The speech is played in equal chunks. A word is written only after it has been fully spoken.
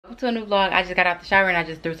to a new vlog. I just got out the shower and I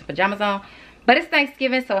just threw some pajamas on. But it's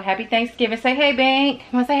Thanksgiving, so happy Thanksgiving. Say hey, Bank.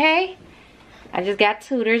 Wanna say hey? I just got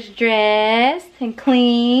Tudors dressed and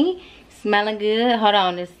clean. Smelling good. Hold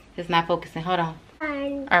on, it's not focusing. Hold on.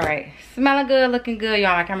 Alright, smelling good, looking good.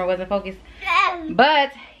 Y'all, my camera wasn't focused.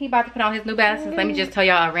 But he about to put on his New Balances. Let me just tell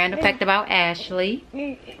y'all a random fact about Ashley.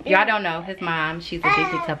 Y'all don't know, his mom, she's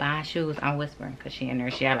addicted to buying shoes. I'm whispering because she in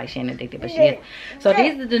there. She act like she ain't addicted, but she is. So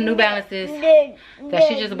these are the New Balances that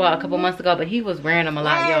she just bought a couple months ago, but he was wearing them a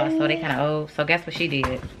lot, y'all, so they kind of old. So guess what she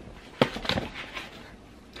did?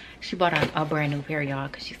 She bought a brand new pair, y'all,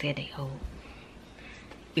 because she said they old.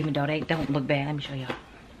 Even though they don't look bad. Let me show y'all.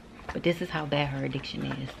 But this is how bad her addiction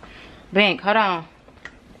is. Bank, hold on.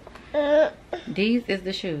 These is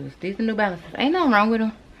the shoes. These are New Balances. Ain't nothing wrong with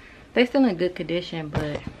them. They still in good condition,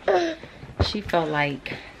 but she felt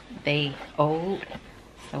like they old.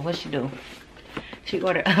 So what she do? She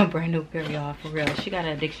ordered a brand new pair, y'all, for real. She got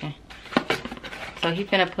an addiction. So he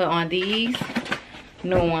finna put on these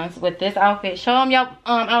new ones with this outfit. Show them your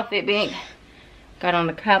outfit, Bank. Got on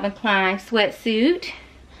the Calvin Klein sweatsuit.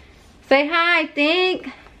 Say hi,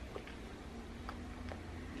 Think.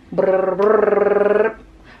 Brr, brr,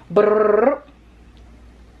 brr.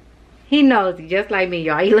 He knows he just like me,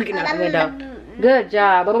 y'all. He looking out the window. Good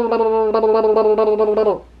job.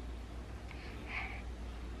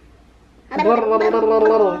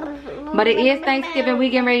 But it is Thanksgiving. We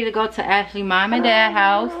getting ready to go to Ashley mom and dad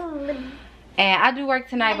house. And I do work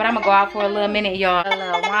tonight, but I'm gonna go out for a little minute, y'all. A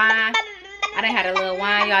little wine. I done had a little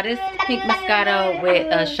wine, y'all. This pink Moscato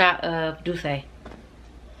with a shot of Douce.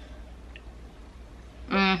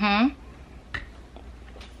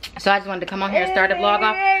 So I just wanted to come on here and start the vlog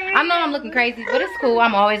off. I know I'm looking crazy, but it's cool.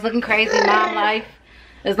 I'm always looking crazy, mom life.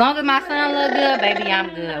 As long as my son look good, baby,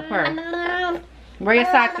 I'm good. Her. Where your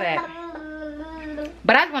socks at?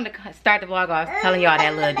 But I just wanted to start the vlog off telling y'all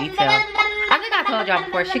that little detail. I think I told y'all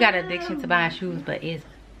before, she got an addiction to buying shoes, but it's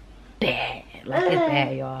bad. Like, it's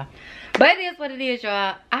bad, y'all. But it is what it is,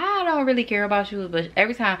 y'all. I don't really care about shoes, but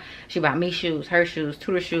every time she bought me shoes, her shoes,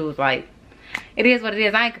 Tudor shoes, like, it is what it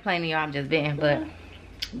is. I ain't complaining, y'all. I'm just venting, but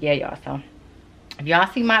yeah, y'all. So if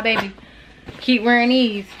y'all see my baby keep wearing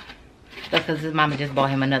these, that's because his mama just bought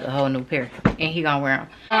him another whole new pair, and he gonna wear them.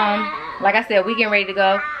 Like I said, we getting ready to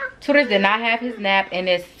go. Tudors did not have his nap, and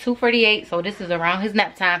it's 2:48, so this is around his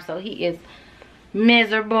nap time. So he is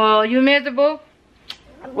miserable. You miserable?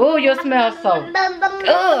 Oh, you smell so good.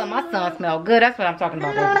 My son smell good. That's what I'm talking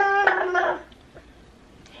about, baby.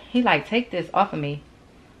 He like, take this off of me.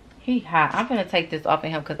 He hot. I'm gonna take this off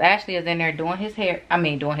of him because Ashley is in there doing his hair.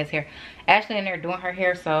 Ashley in there doing her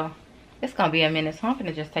hair, so it's gonna be a minute. So I'm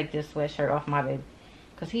gonna just take this sweatshirt off my baby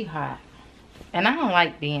because he hot. And I don't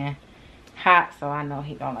like being hot, so I know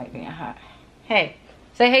he don't like being hot. Hey,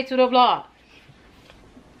 say hey to the vlog.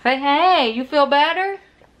 Say hey. You feel better?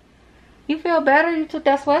 You feel better? You took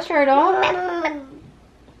that sweatshirt off?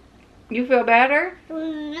 You feel better?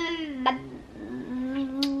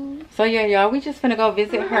 So yeah, y'all, we just finna go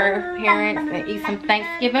visit her parents and eat some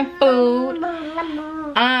Thanksgiving food.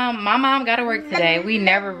 My mom gotta work today. We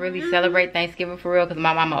never really celebrate Thanksgiving for real because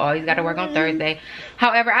my mama always gotta work on Thursday.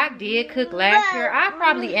 However, I did cook last year. I'll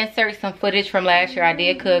probably insert some footage from last year. I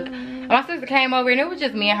did cook. My sister came over and it was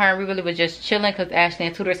just me and her, and we really was just chilling because Ashley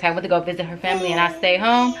and Tudors had went to go visit her family and I stayed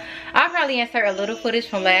home. I'll probably insert a little footage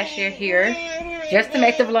from last year here just to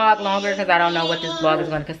make the vlog longer because I don't know what this vlog is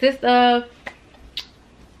going to consist of.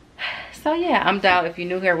 So yeah, I'm Dow. If you're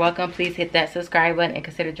new here, welcome. Please hit that subscribe button and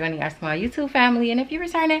consider joining our small YouTube family. And if you're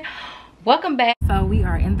returning, welcome back. So we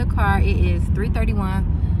are in the car. It is 3:31.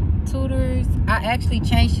 Tudors, I actually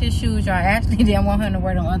changed his shoes, y'all. I actually didn't want him to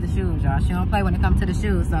wear them other shoes, y'all. She don't play when it comes to the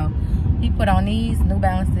shoes. So he put on these New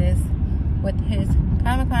Balances with his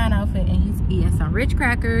Calvin Klein outfit, and he's eating some Ritz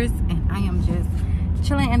crackers. And I am just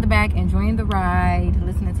chilling in the back, enjoying the ride,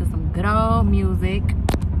 listening to some good old music.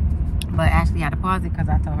 But Ashley had to pause it because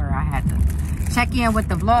I told her I had to check in with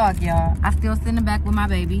the vlog, y'all. I still sit in the back with my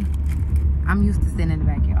baby. I'm used to sitting in the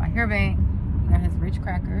back, y'all. Here, babe. Got his Ritz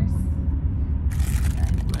crackers.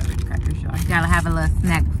 Ritz crackers, y'all. He gotta have a little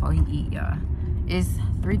snack before he eat, y'all. It's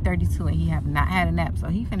 3:32 and he have not had a nap, so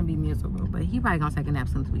he finna be miserable. But he probably gonna take a nap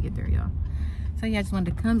as soon as we get there, y'all. So yeah, I just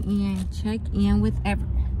wanted to come in, check in with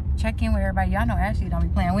everybody. Y'all know Ashley don't be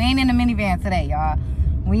playing. We ain't in the minivan today, y'all.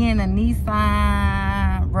 We in a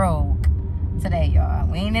Nissan Rogue today, y'all.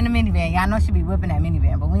 We ain't in a minivan. Y'all know she be whipping that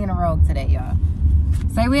minivan, but we in a Rogue today, y'all.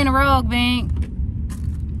 Say we in a Rogue, Bank.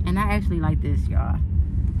 And I actually like this, y'all.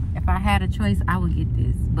 If I had a choice, I would get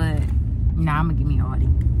this, but nah, I'm gonna give me an Audi.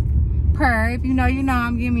 If you know, you know,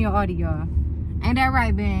 I'm giving me an Audi, y'all. Ain't that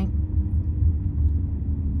right, Bank?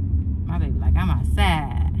 My baby like, I'm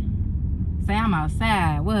outside. Say I'm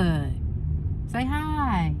outside. What? Say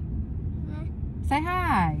hi. Say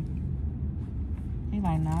hi. He's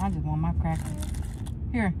like, no, I just want my crackers.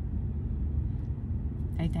 Here.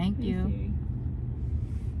 Say thank you.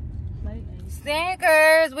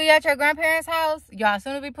 Stinkers, we at your grandparents' house. Y'all, as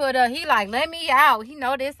soon as we put up, he like, let me out. He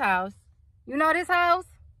know this house. You know this house?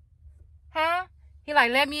 Huh? He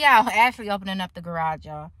like, let me out. Ashley opening up the garage,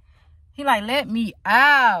 y'all. He like, let me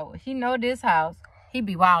out. He know this house. He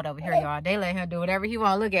be wild over here, y'all. They let him do whatever he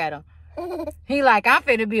want. Look at him. He like, I'm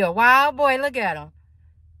finna be a wild boy. Look at him.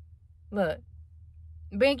 Look.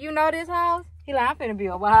 Bink, you know this house? He like, I'm finna be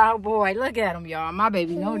a wild boy. Look at him, y'all. My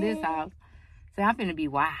baby know this house. So I'm finna be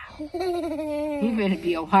wild. He finna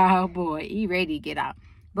be a wild boy. He ready to get out.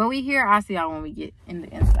 But we here. I'll see y'all when we get in the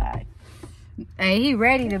inside. Hey, he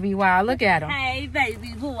ready to be wild. Look at him. Hey,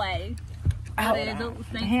 baby boy. Oh, he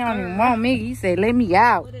don't even want me. He said, let me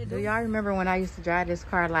out. Do y'all remember when I used to drive this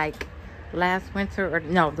car like last winter? Or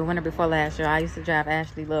no, the winter before last year. I used to drive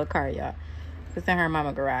Ashley's little car, y'all. It's in her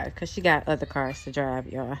mama garage because she got other cars to drive,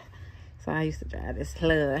 y'all. So I used to drive this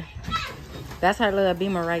little. That's her little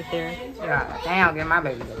Beamer right there. Y'all, they don't give my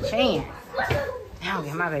baby a chance. They don't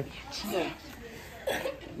give my baby a chance.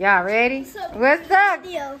 Y'all ready? What's up?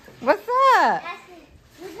 What's up?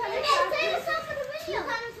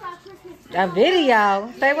 A video?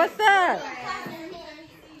 Say what's up.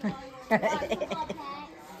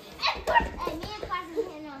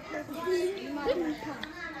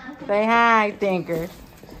 Say hi, Tinker.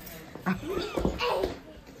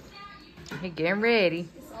 He getting ready.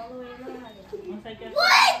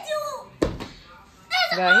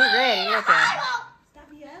 Girl, he ready. Look at him. Stop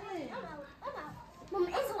yelling. Mom,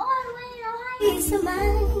 it's all the way to Ohio.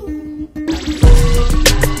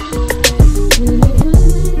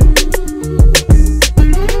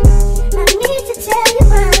 I need to tell you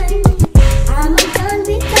mine. I'm a gun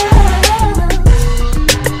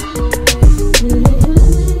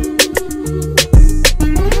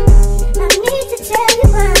I need to tell you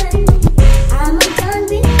mine. I'm a gun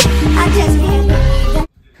I just can't believe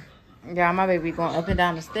it. Y'all, my baby going up and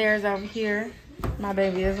down the stairs over here. My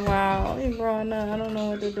baby is wild. He's growing up. I don't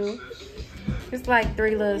know what to do. It's like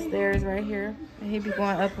 3 little stairs right here. And he be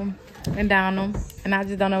going up them and down them. And I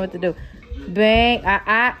just don't know what to do. Bang.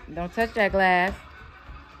 Don't touch that glass.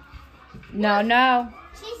 No, no.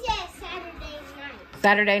 She said Saturday night.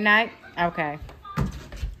 Saturday night? Okay.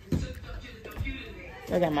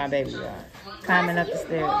 Look at my baby, y'all. Climbing up the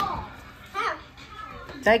stairs.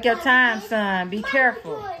 Take your time, son. Be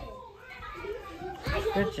careful.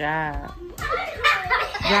 Good job.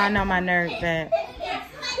 Y'all know my nerves bad.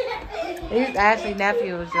 These Ashley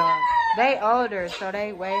nephews, y'all. They older, so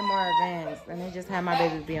they way more advanced. And they just have my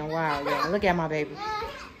baby being wild, y'all. Look at my baby.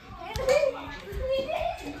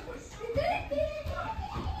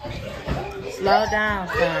 Slow down,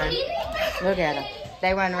 son. Look at him.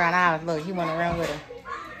 They running around the house. Look, he want to run with her.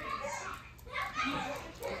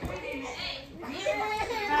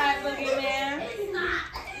 Hi, Boogie Man.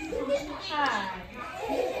 Hi.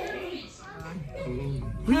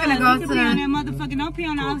 We're gonna go to on that motherfucking, don't pee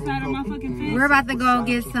on the outside of my fucking fence. We're about to go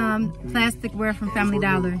get some plasticware from Family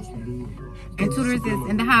Dollar. And Tutors is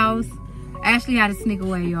in the house. Ashley had to sneak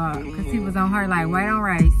away, y'all, because he was on her like white on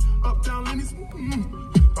rice. Uptown Lenny's,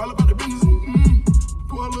 all about the business,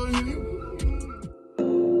 pour a little Henny.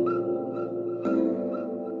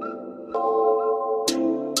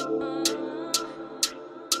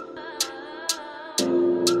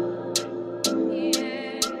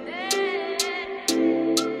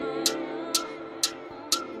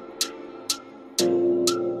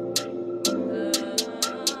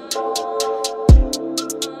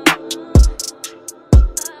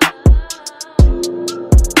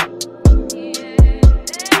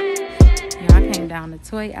 Down the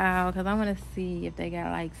toy aisle because I want to see if they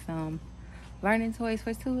got like some learning toys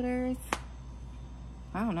for tutors.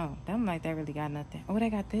 I don't know. Them like they really got nothing. Oh, they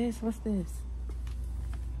got this. What's this?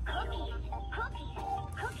 I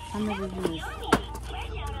never used.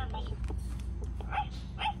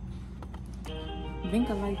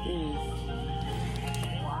 Vinka like this.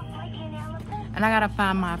 And I gotta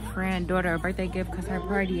find my friend daughter a birthday gift because her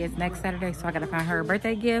party is next Saturday, so I gotta find her a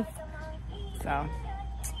birthday gift. So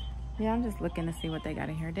yeah, I'm just looking to see what they got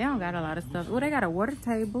in here. They don't got a lot of stuff. Oh, they got a water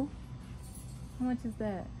table. How much is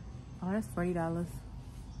that? Oh, that's $40.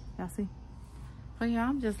 Y'all see? So yeah,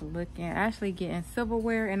 I'm just looking. Actually getting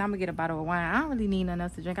silverware, and I'm gonna get a bottle of wine. I don't really need nothing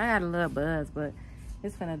else to drink. I got a little buzz, but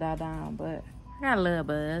it's finna die down. But I got a little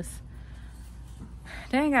buzz.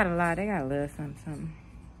 They ain't got a lot. They got a little something.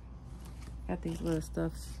 Got these little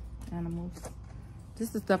stuffed animals. This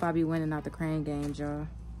is the stuff I be winning out the crane games, y'all.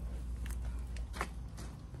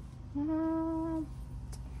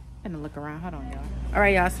 I'm gonna look around. Hold on, y'all. All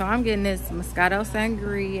right, y'all. So I'm getting this Moscato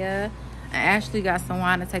Sangria. And Ashley got some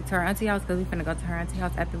wine to take to her auntie house because we finna go to her auntie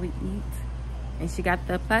house after we eat. And she got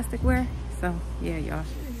the plasticware. So, yeah, y'all.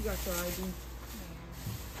 You got your ID.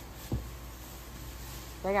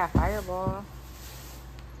 They got Fireball.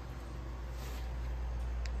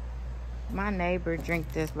 My neighbor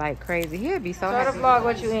drink this like crazy. He'd be so happy. The vlog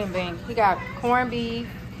what you eating, Bing. He got corned beef,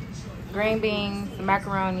 green beans,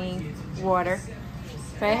 macaroni, water.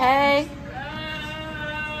 Say hey.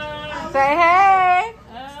 Say hey.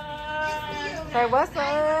 Say what's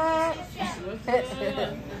up.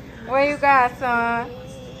 What you got, son?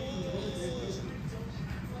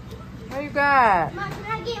 What you got? Mom, can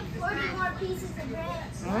I get 40 more pieces of bread?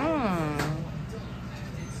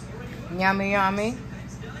 Yummy, yummy.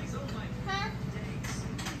 Huh?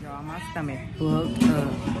 Y'all, my stomach booked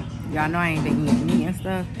up. Y'all know I ain't been eating meat and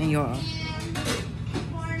stuff. And y'all,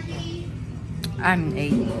 I done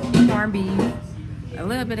ate corned beef, a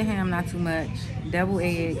little bit of ham, not too much, double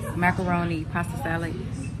eggs, macaroni, pasta salad.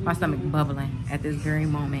 My stomach bubbling at this very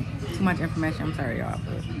moment. Too much information. I'm sorry, y'all,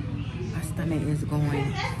 but my stomach is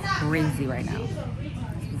going crazy right now.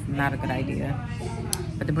 It's not a good idea.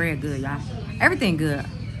 But the bread good, y'all. Everything good.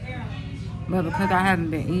 But because I haven't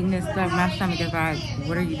been eating this stuff, my stomach is like,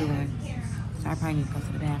 what are you doing? So I probably need to go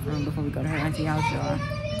to the bathroom before we go to her auntie house, y'all.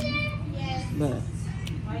 But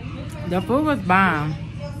the food was bomb.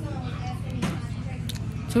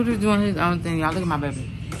 Tudor's doing his own thing, y'all. Look at my baby.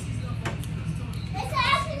 Is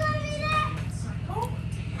Ashley gonna be there?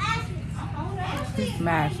 Ashley. He's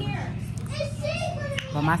smashing. Is she gonna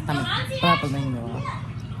be But my stomach's bubbling, y'all.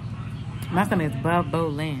 My stomach is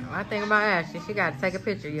bubbling. I think about Ashley. She got to take a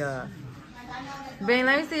picture, y'all. Ben,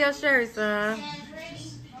 let me see your shirt, son.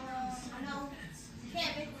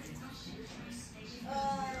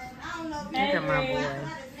 Look at my boy.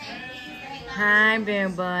 Hi,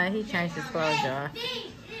 Ben Bun. He changed his clothes, y'all.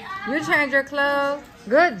 You changed your clothes?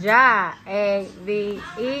 Good job, A-V-E-R-Y.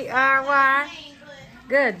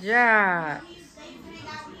 Good job.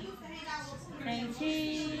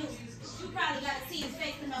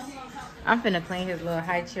 I'm finna clean his little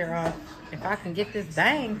high chair off. If I can get this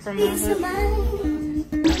dang from my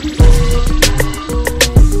hood.